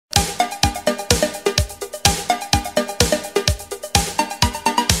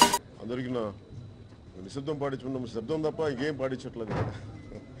నిశ్శబ్దం పాటించుకున్నాం, శబ్దం తప్ప ఇంకేం పాటించట్లేదు.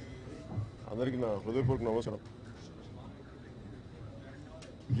 అందరికీ నా హృదయపూర్వక నమస్కారం.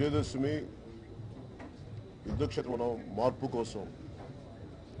 విజయదశమి యుద్ధక్షేత్రం మార్పు కోసం,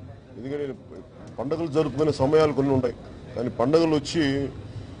 ఎందుకంటే పండుగలు జరుపుకునే సమయాలు కొన్ని ఉంటాయి, కానీ పండుగలు వచ్చి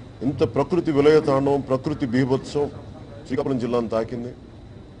ఇంత ప్రకృతి విలయతాండం, ప్రకృతి బీభత్సం శ్రీకాకుళం జిల్లాను తాకింది.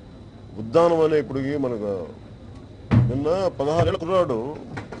 ఉద్దానం అనే ఇప్పటికి మనకు నిన్న 16 ఏళ్ళ కుర్రాడు,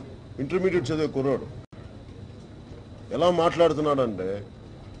 ఇంటర్మీడియట్ చదివే కుర్రాడు ఎలా మాట్లాడుతున్నాడంటే,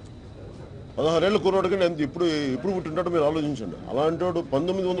 16 ఏళ్ళ కుర్రాడు కానీ ఇప్పుడు పుట్టింటాడో మీరు ఆలోచించండి. అలాంటి వాడు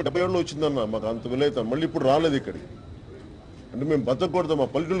 1977లో వచ్చిందన్న, మాకు అంత విలైతాం, మళ్ళీ ఇప్పుడు రాలేదు ఇక్కడికి. అంటే మేము బతకూడదు, మా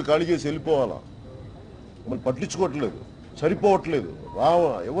పల్లెటూళ్ళు ఖాళీ చేసి వెళ్ళిపోవాలా, మళ్ళీ పట్టించుకోవట్లేదు, సరిపోవట్లేదు,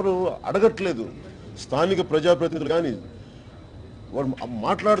 ఎవరు అడగట్లేదు. స్థానిక ప్రజాప్రతినిధులు కానీ వాడు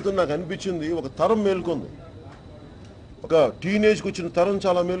మాట్లాడుతున్న నాకు అనిపించింది, ఒక తరం మేల్కొంది, ఒక టీనేజ్కి వచ్చిన తరం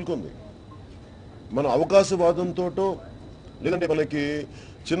చాలా మేల్కొంది. మన అవకాశవాదంతో, లేదంటే మనకి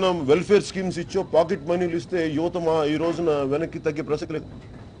చిన్న వెల్ఫేర్ స్కీమ్స్ ఇచ్చో, పాకెట్ మనీలు ఇస్తే యువత ఈ రోజున వెనక్కి తగ్గే ప్రసక్తి లేదు.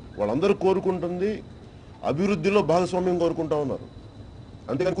 వాళ్ళందరూ కోరుకుంటుంది అభివృద్ధిలో భాగస్వామ్యం కోరుకుంటా ఉన్నారు.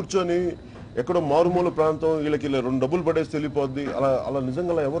 అంతేగాని కూర్చొని ఎక్కడో మారుమూల ప్రాంతం వీళ్ళకి 2 డబ్బులు పడేసి వెళ్ళిపోద్ది, అలా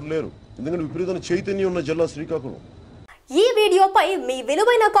నిజంగా ఎవరు లేరు. ఎందుకంటే విపరీతమైన చైతన్యం ఉన్న జిల్లా శ్రీకాకుళం. ఈ వీడియోపై మీ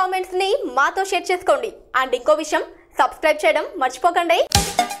విలువైన కామెంట్స్ ని మాతో షేర్ చేసుకోండి. అండ్ ఇంకో విషయం, సబ్స్క్రైబ్ చేయడం మర్చిపోకండి.